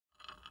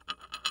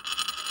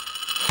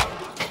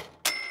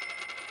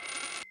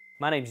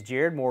My name's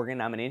Jared Morgan.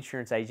 I'm an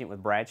insurance agent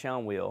with Bradshaw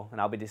and Will, and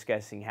I'll be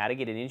discussing how to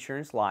get an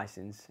insurance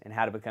license and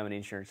how to become an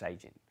insurance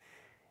agent.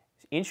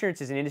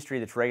 Insurance is an industry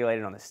that's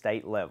regulated on the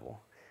state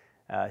level.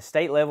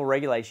 State level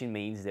regulation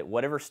means that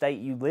whatever state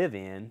you live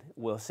in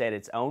will set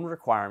its own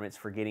requirements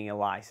for getting a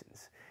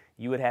license.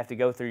 You would have to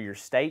go through your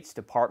state's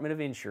Department of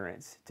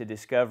Insurance to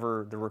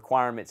discover the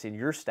requirements in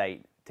your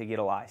state to get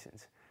a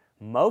license.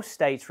 Most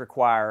states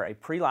require a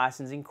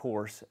pre-licensing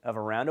course of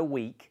around a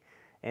week,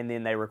 and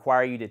then they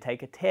require you to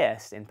take a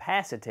test and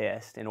pass a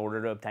test in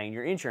order to obtain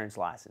your insurance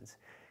license.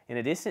 In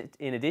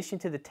addition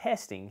to the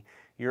testing,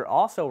 you're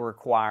also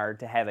required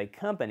to have a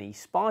company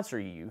sponsor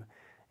you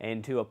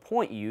and to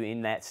appoint you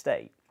in that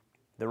state.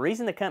 The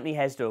reason the company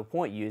has to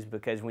appoint you is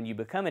because when you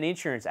become an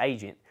insurance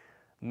agent,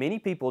 many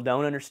people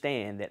don't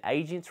understand that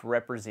agents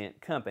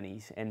represent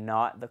companies and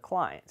not the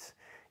clients.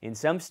 In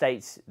some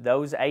states,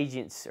 those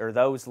agents or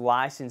those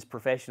licensed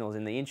professionals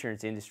in the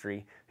insurance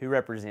industry who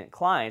represent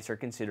clients are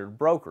considered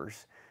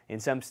brokers. In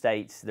some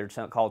states, they're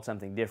called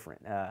something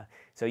different.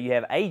 So you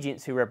have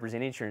agents who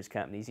represent insurance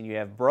companies and you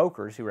have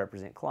brokers who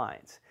represent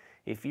clients.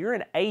 If you're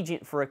an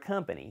agent for a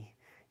company,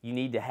 you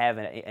need to have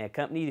a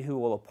company who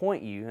will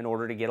appoint you in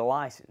order to get a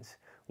license.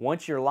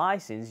 Once you're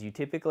licensed, you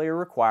typically are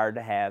required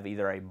to have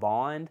either a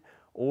bond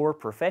or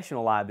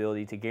professional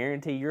liability to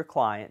guarantee your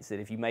clients that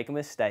if you make a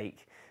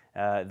mistake,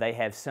 they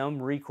have some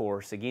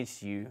recourse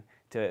against you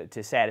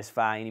to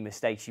satisfy any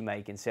mistakes you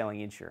make in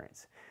selling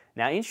insurance.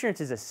 Now, insurance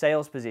is a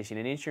sales position,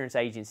 and insurance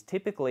agents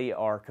typically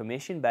are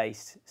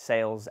commission-based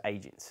sales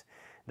agents.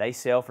 They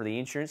sell for the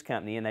insurance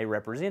company and they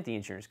represent the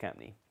insurance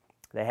company.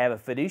 They have a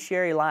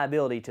fiduciary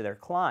liability to their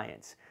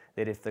clients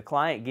that if the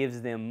client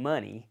gives them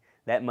money,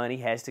 that money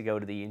has to go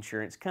to the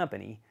insurance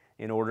company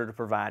in order to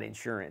provide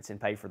insurance and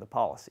pay for the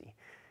policy.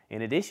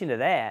 In addition to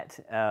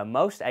that,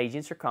 most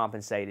agents are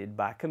compensated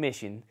by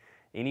commission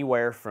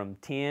anywhere from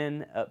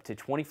 10 up to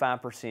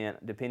 25%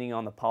 depending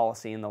on the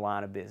policy and the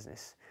line of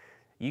business.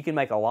 You can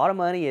make a lot of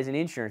money as an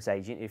insurance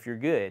agent if you're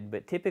good,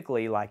 but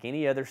typically, like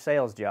any other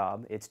sales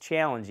job, it's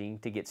challenging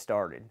to get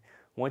started.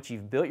 Once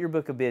you've built your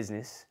book of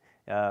business,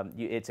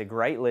 it's a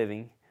great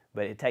living,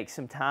 but it takes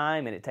some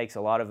time and it takes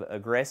a lot of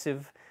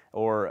aggressive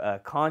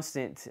or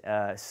constant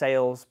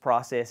sales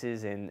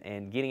processes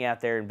and getting out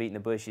there and beating the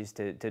bushes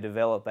to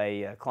develop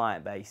a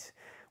client base.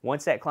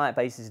 Once that client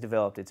base is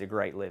developed, it's a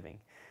great living.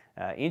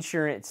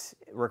 Insurance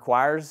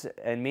requires,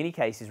 in many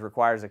cases,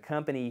 requires a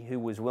company who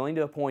was willing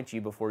to appoint you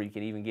before you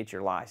can even get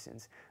your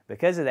license.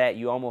 Because of that,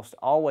 you almost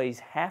always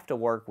have to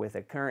work with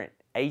a current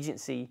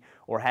agency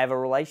or have a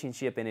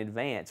relationship in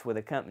advance with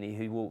a company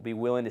who will be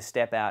willing to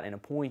step out and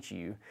appoint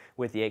you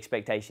with the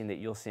expectation that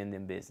you'll send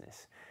them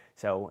business.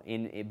 So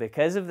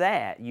because of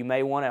that, you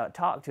may want to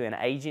talk to an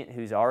agent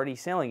who's already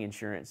selling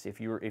insurance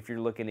if you're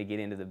looking to get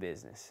into the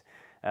business.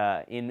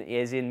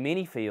 As in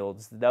many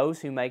fields,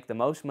 those who make the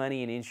most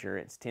money in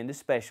insurance tend to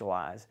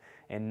specialize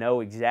and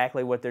know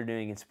exactly what they're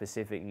doing in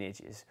specific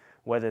niches,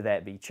 whether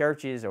that be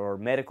churches or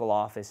medical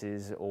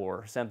offices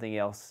or something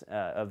else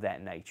of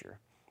that nature.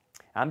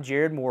 I'm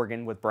Jared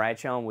Morgan with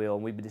Bradshaw and Will,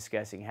 and we've been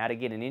discussing how to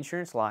get an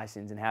insurance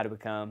license and how to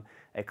become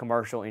a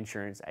commercial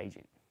insurance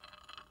agent.